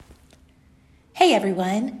Hey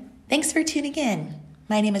everyone, thanks for tuning in.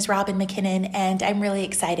 My name is Robin McKinnon, and I'm really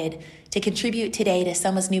excited to contribute today to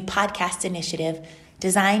Soma's new podcast initiative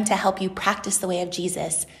designed to help you practice the way of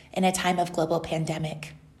Jesus in a time of global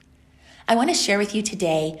pandemic. I want to share with you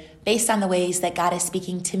today, based on the ways that God is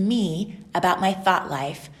speaking to me about my thought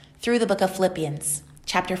life through the book of Philippians,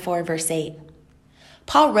 chapter 4, verse 8.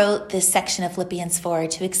 Paul wrote this section of Philippians 4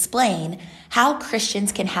 to explain how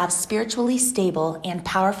Christians can have spiritually stable and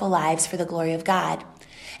powerful lives for the glory of God.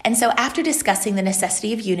 And so after discussing the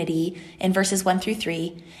necessity of unity in verses 1 through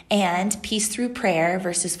 3 and peace through prayer,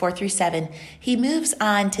 verses 4 through 7, he moves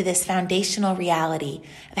on to this foundational reality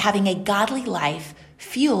of having a godly life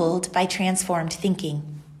fueled by transformed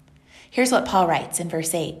thinking. Here's what Paul writes in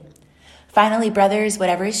verse 8. Finally, brothers,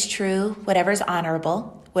 whatever is true, whatever is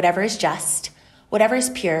honorable, whatever is just, whatever is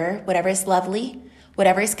pure, whatever is lovely,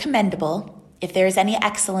 whatever is commendable, if there is any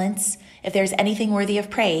excellence, if there is anything worthy of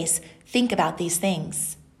praise, think about these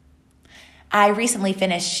things. I recently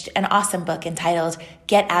finished an awesome book entitled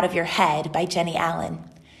Get Out of Your Head by Jenny Allen.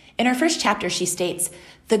 In her first chapter, she states,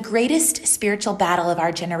 the greatest spiritual battle of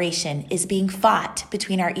our generation is being fought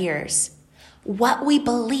between our ears. What we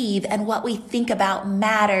believe and what we think about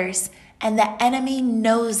matters, and the enemy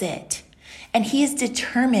knows it. And he is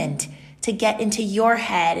determined to get into your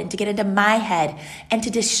head and to get into my head and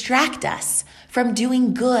to distract us from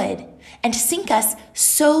doing good and to sink us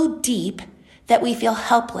so deep that we feel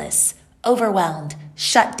helpless, overwhelmed,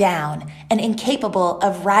 shut down, and incapable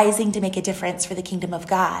of rising to make a difference for the kingdom of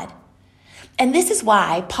God. And this is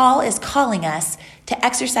why Paul is calling us to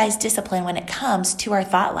exercise discipline when it comes to our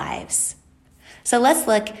thought lives. So let's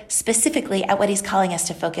look specifically at what he's calling us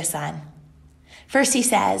to focus on. First, he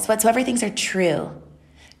says, whatsoever things are true.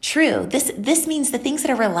 True. This means the things that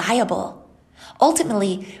are reliable.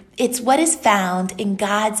 Ultimately, it's what is found in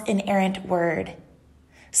God's inerrant word.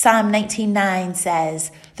 Psalm 19:9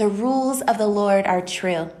 says, the rules of the Lord are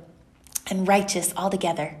true and righteous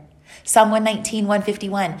altogether. Psalm 119,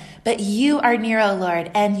 151, but you are near, O Lord,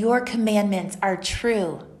 and your commandments are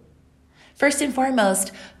true. First and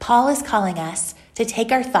foremost, Paul is calling us to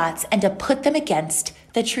take our thoughts and to put them against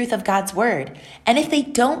the truth of God's word. And if they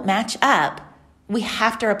don't match up, we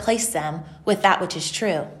have to replace them with that which is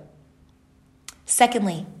true.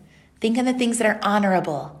 Secondly, think on the things that are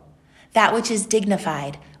honorable, that which is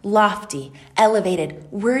dignified, lofty,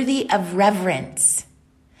 elevated, worthy of reverence,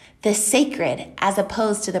 the sacred as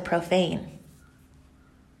opposed to the profane.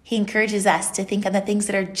 He encourages us to think on the things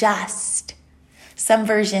that are just. Some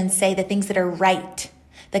versions say the things that are right.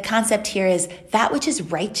 The concept here is that which is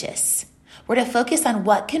righteous. We're to focus on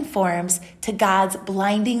what conforms to God's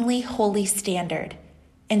blindingly holy standard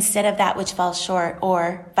instead of that which falls short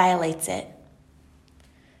or violates it.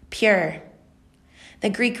 Pure. The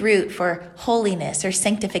Greek root for holiness or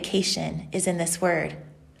sanctification is in this word.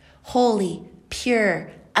 Holy,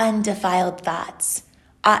 pure, undefiled thoughts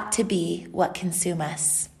ought to be what consume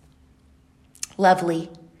us. Lovely.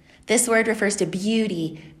 This word refers to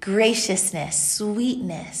beauty, graciousness,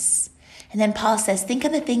 sweetness. And then Paul says, think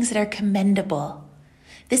of the things that are commendable.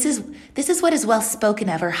 This is what is well spoken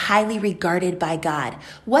of or highly regarded by God.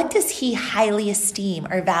 What does he highly esteem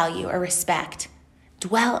or value or respect?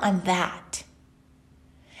 Dwell on that.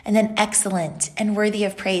 And then excellent and worthy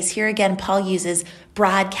of praise. Here again, Paul uses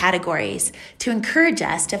broad categories to encourage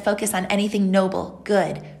us to focus on anything noble,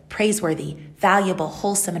 good, praiseworthy, valuable,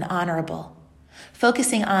 wholesome, and honorable.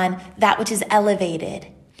 Focusing on that which is elevated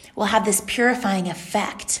will have this purifying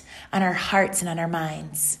effect on our hearts and on our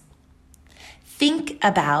minds. Think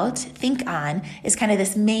on is kind of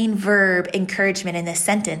this main verb encouragement in this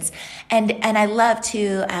sentence. And I love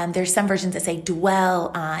to, there's some versions that say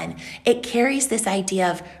dwell on. It carries this idea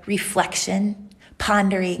of reflection,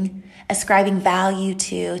 pondering, ascribing value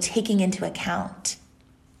to, taking into account.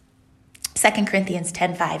 2 Corinthians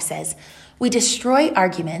 10:5 says, we destroy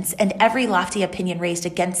arguments and every lofty opinion raised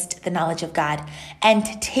against the knowledge of God, and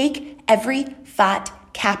take every thought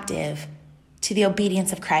captive to the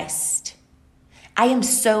obedience of Christ. I am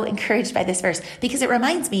so encouraged by this verse because it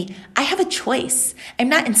reminds me I have a choice. I'm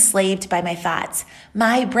not enslaved by my thoughts.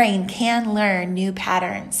 My brain can learn new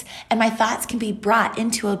patterns, and my thoughts can be brought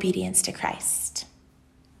into obedience to Christ.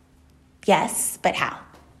 Yes, but how?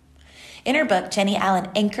 In her book, Jenny Allen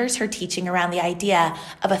anchors her teaching around the idea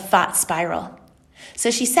of a thought spiral.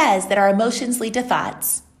 So she says that our emotions lead to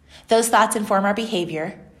thoughts. Those thoughts inform our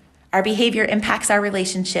behavior. Our behavior impacts our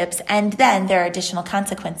relationships, and then there are additional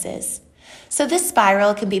consequences. So this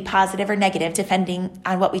spiral can be positive or negative depending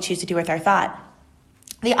on what we choose to do with our thought.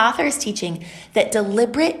 The author is teaching that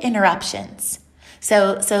deliberate interruptions,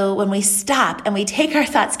 So when we stop and we take our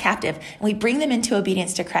thoughts captive and we bring them into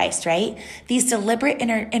obedience to Christ, right? These deliberate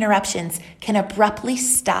interruptions can abruptly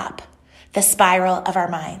stop the spiral of our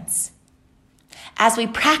minds. As we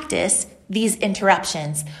practice these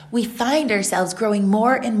interruptions, we find ourselves growing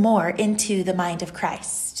more and more into the mind of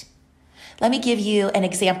Christ. Let me give you an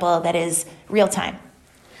example that is real time.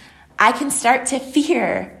 I can start to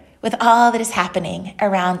fear with all that is happening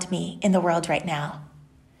around me in the world right now.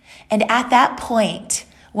 And at that point,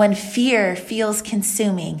 when fear feels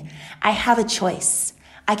consuming, I have a choice.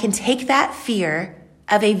 I can take that fear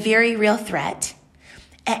of a very real threat,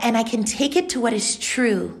 and I can take it to what is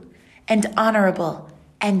true and honorable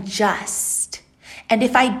and just. And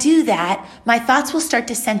if I do that, my thoughts will start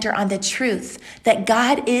to center on the truth that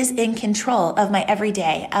God is in control of my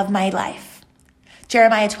everyday, of my life.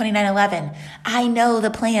 Jeremiah 29:11, I know the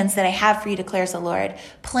plans that I have for you, declares the Lord,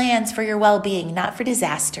 plans for your well-being, not for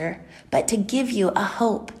disaster, but to give you a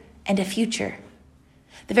hope and a future.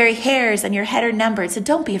 The very hairs on your head are numbered, so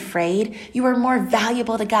don't be afraid. You are more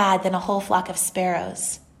valuable to God than a whole flock of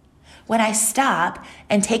sparrows. When I stop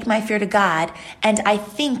and take my fear to God and I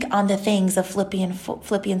think on the things of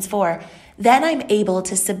Philippians 4, then I'm able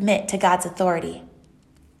to submit to God's authority.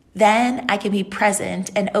 Then I can be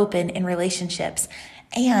present and open in relationships,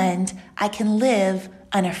 and I can live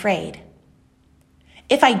unafraid.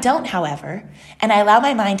 If I don't, however, and I allow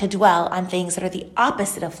my mind to dwell on things that are the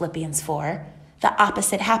opposite of Philippians 4, the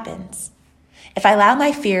opposite happens. If I allow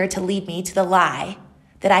my fear to lead me to the lie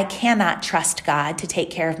that I cannot trust God to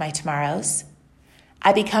take care of my tomorrows,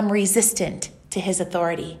 I become resistant to his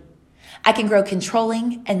authority. I can grow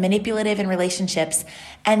controlling and manipulative in relationships,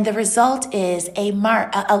 and the result is a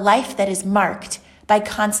life that is marked by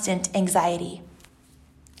constant anxiety.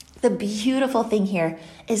 The beautiful thing here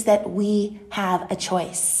is that we have a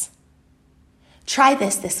choice. Try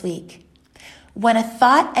this week. When a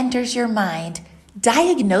thought enters your mind,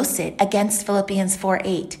 diagnose it against Philippians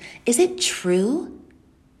 4:8. Is it true?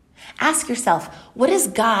 Ask yourself, what does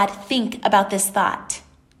God think about this thought?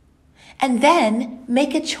 And then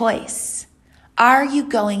make a choice. Are you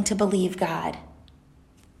going to believe God?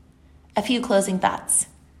 A few closing thoughts.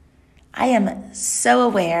 I am so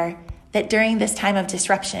aware that during this time of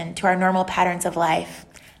disruption to our normal patterns of life,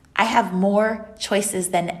 I have more choices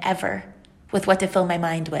than ever with what to fill my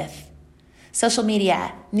mind with. Social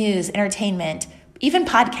media, news, entertainment, even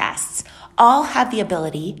podcasts, all have the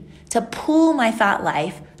ability to pull my thought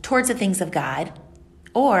life towards the things of God,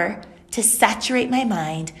 or to saturate my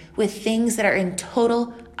mind with things that are in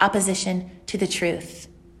total opposition to the truth.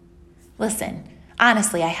 Listen,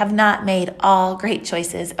 honestly, I have not made all great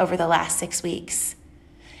choices over the last 6 weeks.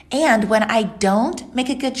 And when I don't make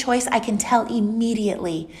a good choice, I can tell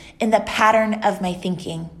immediately in the pattern of my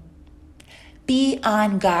thinking. Be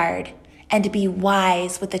on guard and be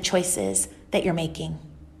wise with the choices that you're making.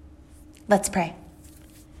 Let's pray.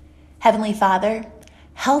 Heavenly Father,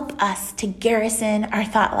 help us to garrison our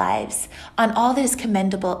thought lives on all that is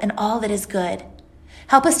commendable and all that is good.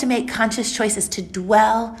 Help us to make conscious choices to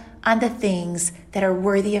dwell on the things that are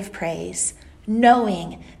worthy of praise,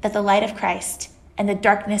 knowing that the light of Christ and the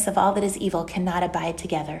darkness of all that is evil cannot abide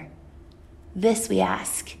together. This we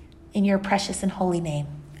ask in your precious and holy name.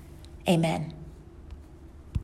 Amen.